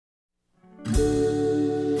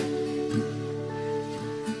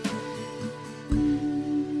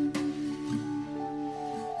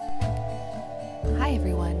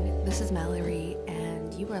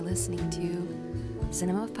are listening to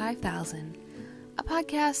Cinema 5000, a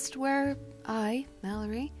podcast where I,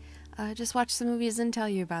 Mallory, just watch some movies and tell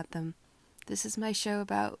you about them. This is my show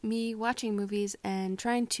about me watching movies and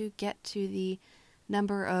trying to get to the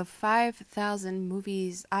number of 5,000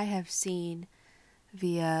 movies I have seen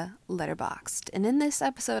via Letterboxd. And in this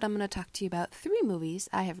episode, I'm going to talk to you about 3 movies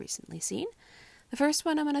I have recently seen. The first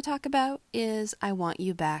one I'm going to talk about is I Want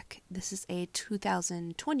You Back. This is a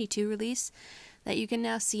 2022 release that you can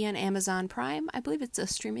now see on Amazon Prime. I believe it's a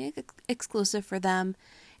streaming exclusive for them.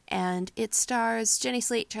 And it stars Jenny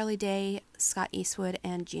Slate, Charlie Day, Scott Eastwood,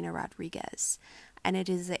 and Gina Rodriguez. And it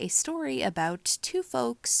is a story about 2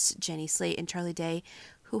 folks, Jenny Slate and Charlie Day,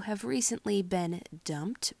 who have recently been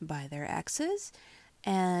dumped by their exes.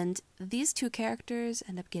 And these 2 characters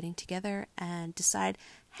end up getting together and decide,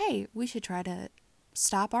 hey, we should try to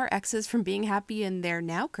stop our exes from being happy in their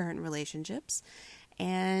now current relationships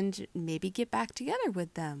and maybe get back together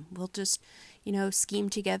with them. We'll just, scheme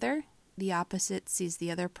together. The opposite sees the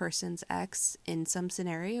other person's ex in some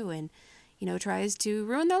scenario and, tries to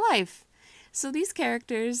ruin their life. So these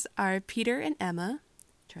characters are Peter and Emma,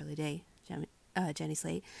 Charlie Day, Jenny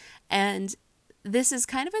Slate, and this is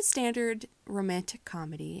kind of a standard romantic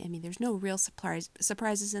comedy. I mean, there's no real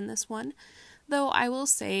surprises in this one, though I will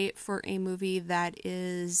say for a movie that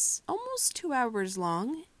is almost 2 hours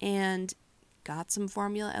long and got some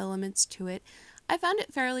formula elements to it, I found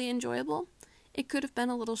it fairly enjoyable. It could have been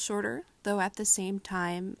a little shorter, though at the same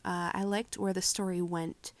time, I liked where the story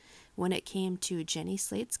went when it came to Jenny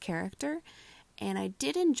Slate's character, and I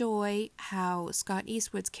did enjoy how Scott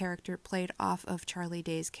Eastwood's character played off of Charlie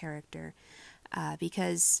Day's character,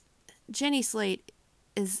 because Jenny Slate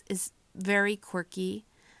is very quirky,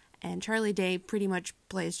 and Charlie Day pretty much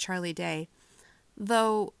plays Charlie Day,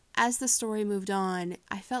 though as the story moved on,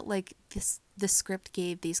 I felt like the script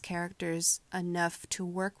gave these characters enough to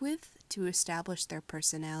work with to establish their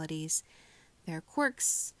personalities, their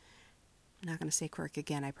quirks. I'm not going to say quirk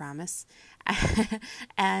again, I promise.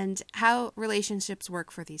 And how relationships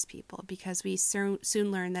work for these people, because we soon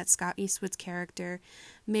learn that Scott Eastwood's character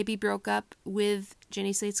maybe broke up with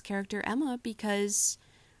Jenny Slate's character Emma because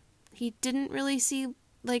he didn't really see,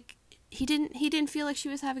 he didn't feel like she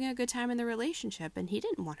was having a good time in the relationship, and he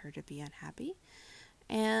didn't want her to be unhappy.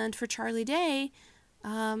 And for Charlie Day,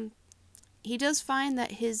 he does find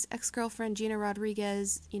that his ex-girlfriend Gina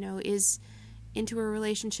Rodriguez, is into a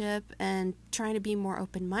relationship and trying to be more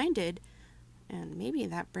open-minded, and maybe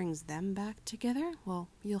that brings them back together. Well,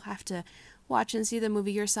 you'll have to watch and see the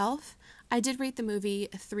movie yourself. I did rate the movie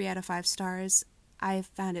 3 out of 5 stars. I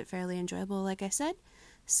found it fairly enjoyable, like I said,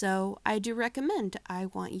 so I do recommend I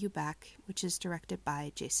Want You Back, which is directed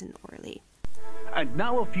by Jason Orley. And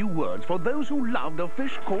now a few words for those who loved A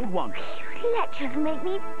Fish Called Wanda. Lectures make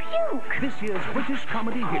me puke. This year's British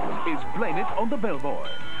comedy hit is Blame It on the Bellboy,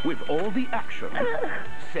 with all the action,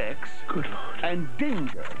 sex, good Lord, and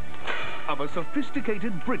danger of a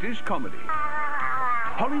sophisticated British comedy.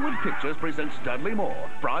 Hollywood Pictures presents Dudley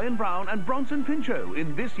Moore, Brian Brown, and Bronson Pinchot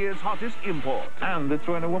in this year's hottest import. and they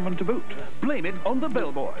throw in a woman to boot. Blame It on the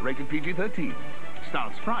Bellboy, rated PG-13.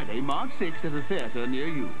 Starts Friday, March 6th at a theater near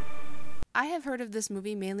you. I have heard of this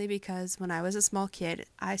movie mainly because when I was a small kid,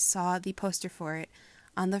 I saw the poster for it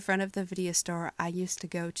on the front of the video store I used to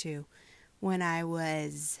go to when I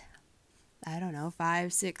was,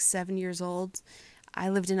 5, 6, 7 years old. I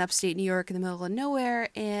lived in upstate New York in the middle of nowhere,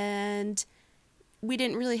 and we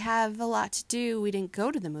didn't really have a lot to do. We didn't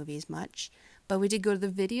go to the movies much, but we did go to the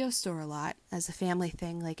video store a lot as a family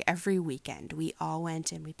thing. Like every weekend, we all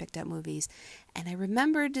went and we picked up movies. And I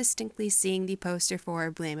remember distinctly seeing the poster for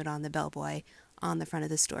Blame It on the Bellboy on the front of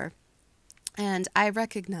the store. And I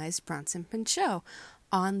recognized Bronson Pinchot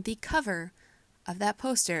on the cover of that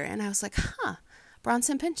poster. And I was like,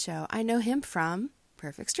 Bronson Pinchot. I know him from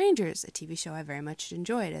Perfect Strangers, a TV show I very much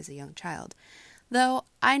enjoyed as a young child. Though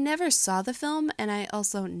I never saw the film, and I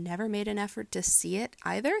also never made an effort to see it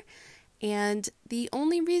either. And the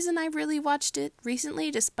only reason I really watched it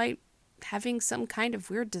recently, despite having some kind of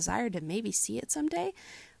weird desire to maybe see it someday,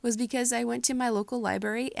 was because I went to my local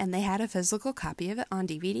library and they had a physical copy of it on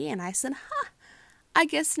DVD, and I said, I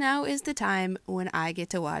guess now is the time when I get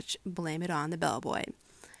to watch Blame It on the Bellboy.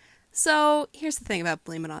 So here's the thing about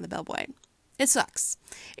Blame It on the Bellboy. It sucks.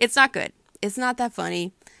 It's not good. It's not that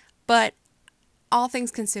funny, but all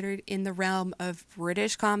things considered, in the realm of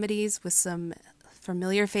British comedies with some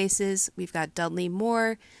familiar faces, we've got Dudley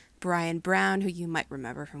Moore, Brian Brown, who you might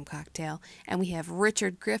remember from Cocktail, and we have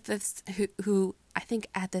Richard Griffiths, who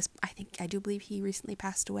I do believe he recently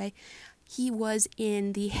passed away. He was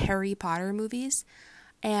in the Harry Potter movies.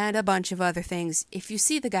 and a bunch of other things. If you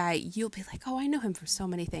see the guy, you'll be like, oh, I know him from so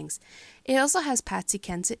many things. It also has Patsy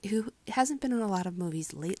Kensit, who hasn't been in a lot of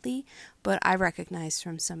movies lately, but I recognize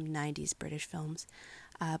from some 90s British films.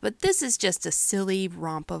 But this is just a silly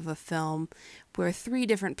romp of a film where three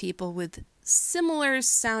different people with similar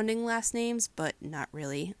sounding last names, but not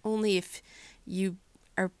really. Only if you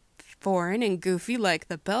are foreign and goofy like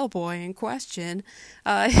the bellboy in question.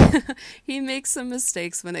 He makes some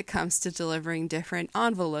mistakes when it comes to delivering different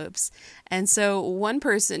envelopes. And so one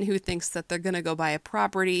person who thinks that they're going to go buy a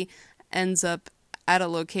property ends up at a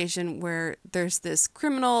location where there's this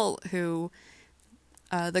criminal who...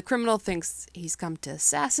 the criminal thinks he's come to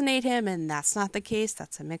assassinate him, and that's not the case.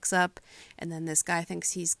 That's a mix-up. And then this guy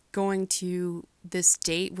thinks he's going to this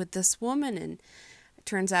date with this woman, and it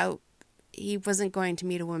turns out he wasn't going to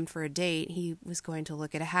meet a woman for a date. He was going to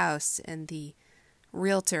look at a house, and the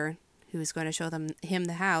realtor who was going to show him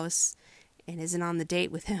the house and isn't on the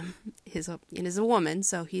date with him is a woman.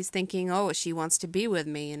 So he's thinking, oh, she wants to be with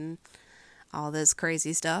me and all this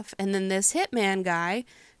crazy stuff. And then this hitman guy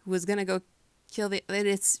who was going to go kill the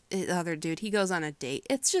other dude. He goes on a date.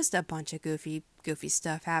 It's just a bunch of goofy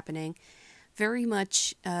stuff happening. Very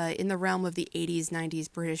much in the realm of the 80s, 90s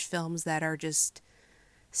British films that are just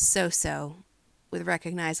so-so with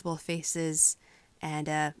recognizable faces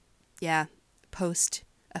and, post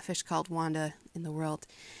A Fish Called Wanda in the world.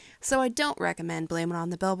 So I don't recommend Blame It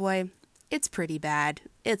on the Bellboy. It's pretty bad.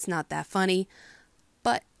 It's not that funny.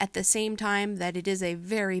 But at the same time that it is a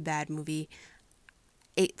very bad movie,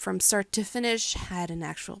 it, from start to finish, had an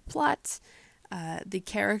actual plot. The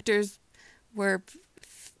characters were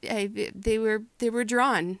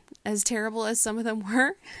drawn, as terrible as some of them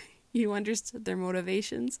were. You understood their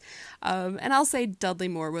motivations. And I'll say Dudley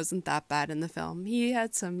Moore wasn't that bad in the film. He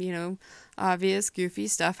had some, obvious goofy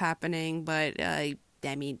stuff happening, but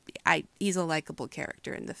he's a likable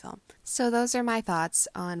character in the film. So those are my thoughts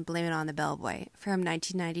on Blame It on the Bellboy from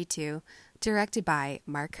 1992, directed by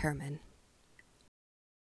Mark Herman.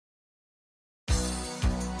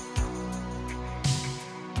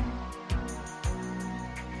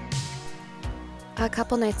 A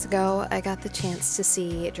couple nights ago, I got the chance to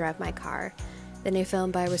see Drive My Car, the new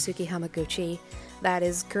film by Ryusuke Hamaguchi that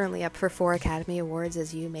is currently up for 4 Academy Awards,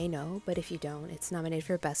 as you may know, but if you don't, it's nominated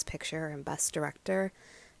for Best Picture and Best Director,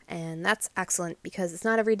 and that's excellent because it's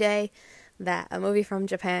not every day that a movie from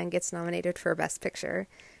Japan gets nominated for Best Picture.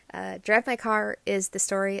 Drive My Car is the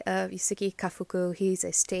story of Yusuke Kafuku. He's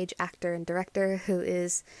a stage actor and director who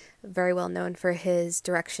is very well known for his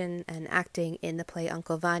direction and acting in the play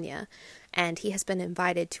Uncle Vanya, and he has been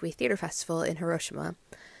invited to a theater festival in Hiroshima.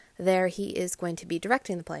 There he is going to be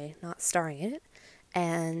directing the play, not starring in it,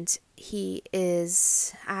 and he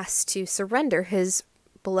is asked to surrender his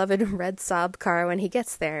beloved red Saab car when he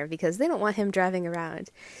gets there because they don't want him driving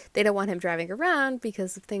around. They don't want him driving around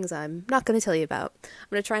because of things I'm not going to tell you about. I'm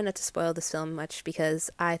going to try not to spoil this film much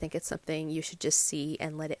because I think it's something you should just see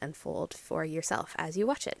and let it unfold for yourself as you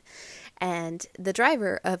watch it. And the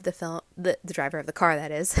driver of the film, the driver of the car,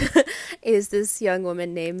 that is this young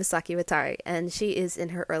woman named Misaki Watari, and she is in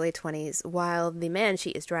her early 20s, while the man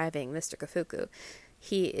she is driving, Mr. Kafuku,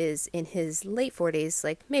 he is in his late 40s,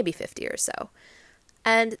 like maybe 50 or so.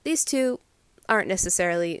 And these two aren't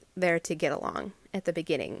necessarily there to get along at the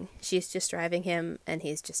beginning. She's just driving him, and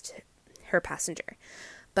he's just her passenger.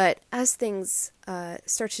 But as things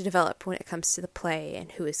start to develop when it comes to the play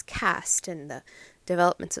and who is cast and the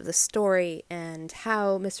developments of the story and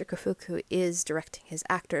how Mr. Kafuku is directing his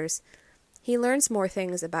actors, he learns more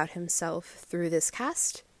things about himself through this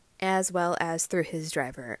cast as well as through his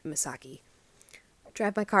driver, Misaki.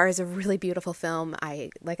 Drive My Car is a really beautiful film.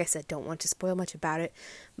 Like I said, don't want to spoil much about it,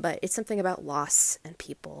 but it's something about loss and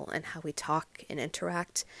people and how we talk and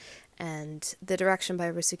interact. And the direction by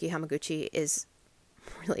Ryusuke Hamaguchi is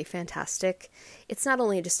really fantastic. It's not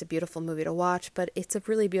only just a beautiful movie to watch, but it's a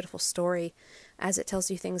really beautiful story as it tells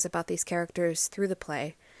you things about these characters through the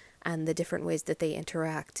play and the different ways that they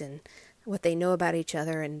interact and what they know about each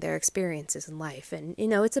other and their experiences in life. And,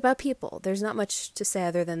 it's about people. There's not much to say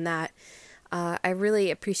other than that. I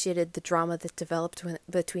really appreciated the drama that developed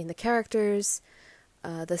between the characters.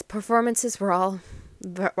 The performances were all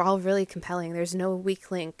really compelling. There's no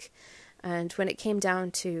weak link. And when it came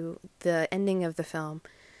down to the ending of the film,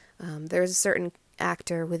 there was a certain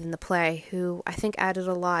actor within the play who I think added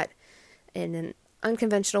a lot in an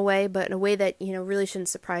unconventional way, but in a way that, really shouldn't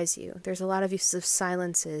surprise you. There's a lot of use of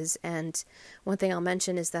silences, and one thing I'll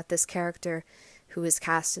mention is that this character who is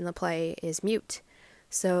cast in the play is mute.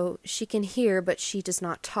 So she can hear, but she does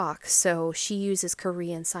not talk. So she uses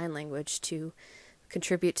Korean Sign Language to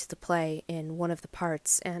contribute to the play in one of the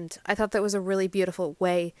parts. And I thought that was a really beautiful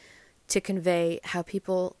way to convey how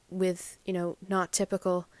people with, not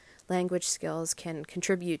typical language skills can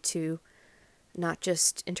contribute to not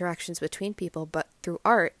just interactions between people, but through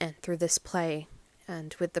art and through this play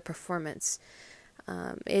and with the performance.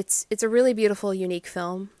 It's a really beautiful, unique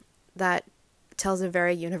film that tells a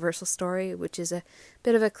very universal story, which is a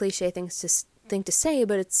bit of a cliche thing to say,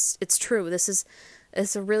 but it's true.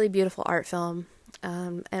 It's a really beautiful art film,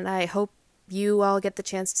 and I hope you all get the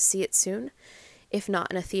chance to see it soon, if not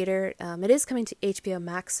in a theater. It is coming to HBO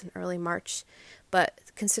Max in early March, but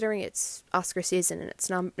considering it's Oscar season and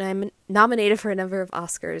it's nominated for a number of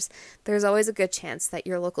Oscars, there's always a good chance that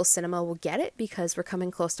your local cinema will get it, because we're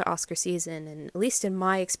coming close to Oscar season, and at least in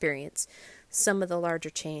my experience, some of the larger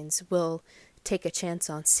chains will take a chance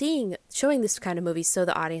on showing this kind of movie so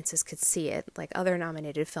the audiences could see it, like other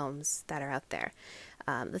nominated films that are out there.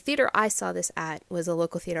 The theater I saw this at was a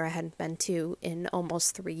local theater I hadn't been to in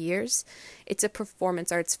almost 3 years. It's a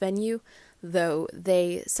performance arts venue, though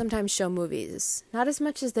they sometimes show movies, not as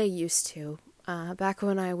much as they used to. Back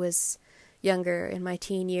when I was younger, in my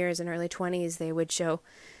teen years and early 20s, they would show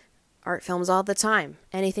art films all the time.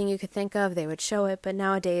 Anything you could think of, they would show it, but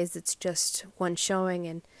nowadays it's just one showing,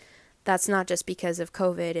 and that's not just because of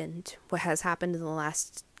COVID and what has happened in the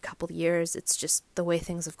last couple of years. It's just the way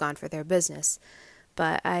things have gone for their business.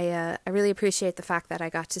 But I really appreciate the fact that I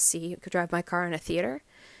got to drive my car in a theater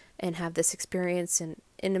and have this experience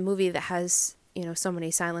in a movie that has, so many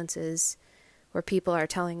silences where people are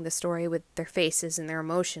telling the story with their faces and their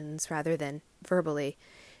emotions rather than verbally.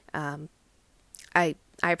 I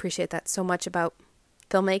appreciate that so much about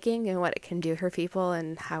filmmaking and what it can do for people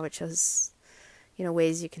and how it shows,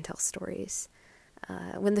 ways you can tell stories.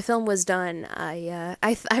 When the film was done, I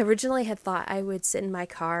originally had thought I would sit in my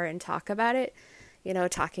car and talk about it,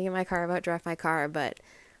 talking in my car about Drive My Car, but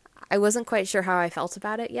I wasn't quite sure how I felt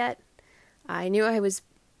about it yet. I knew I was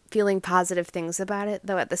feeling positive things about it,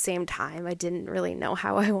 though at the same time, I didn't really know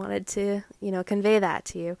how I wanted to, convey that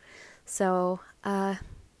to you. So, I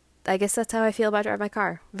guess that's how I feel about Drive My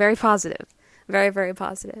Car. Very positive. Very, very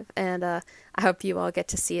positive. And I hope you all get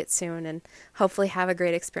to see it soon and hopefully have a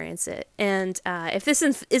great experience it. And if this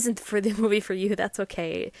isn't for the movie for you, that's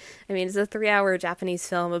okay. I mean, it's a 3-hour Japanese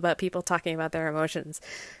film about people talking about their emotions.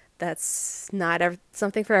 That's not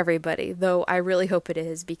something for everybody, though I really hope it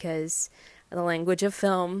is, because the language of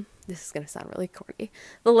film, this is going to sound really corny,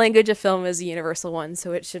 the language of film is a universal one,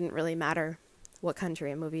 so it shouldn't really matter what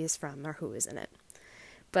country a movie is from or who is in it.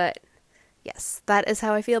 But yes, that is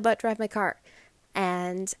how I feel about Drive My Car.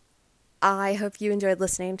 And I hope you enjoyed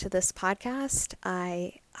listening to this podcast.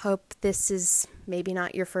 I hope this is maybe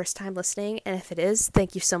not your first time listening. And if it is,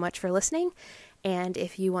 thank you so much for listening. And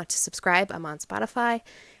if you want to subscribe, I'm on Spotify.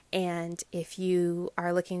 And if you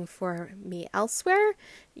are looking for me elsewhere,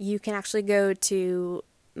 you can actually go to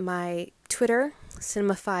my Twitter,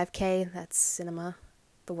 Cinema5K. That's cinema,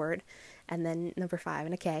 the word, and then number 5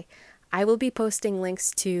 and a K. I will be posting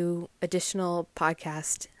links to additional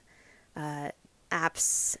podcast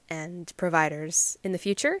apps and providers in the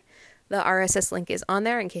future. The RSS link is on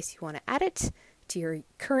there in case you want to add it to your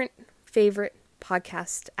current favorite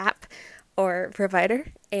podcast app or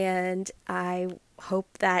provider. And I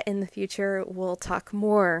hope that in the future we'll talk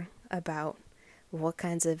more about what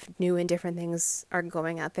kinds of new and different things are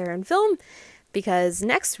going out there in film, because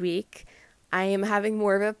next week I am having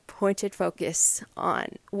more of a pointed focus on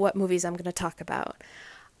what movies I'm going to talk about.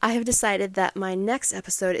 I have decided that my next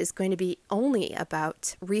episode is going to be only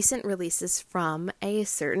about recent releases from a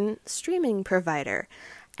certain streaming provider,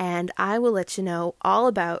 and I will let you know all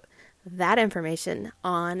about that information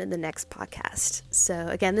on the next podcast. So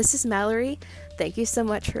again, this is Mallory. Thank you so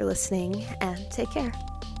much for listening, and take care.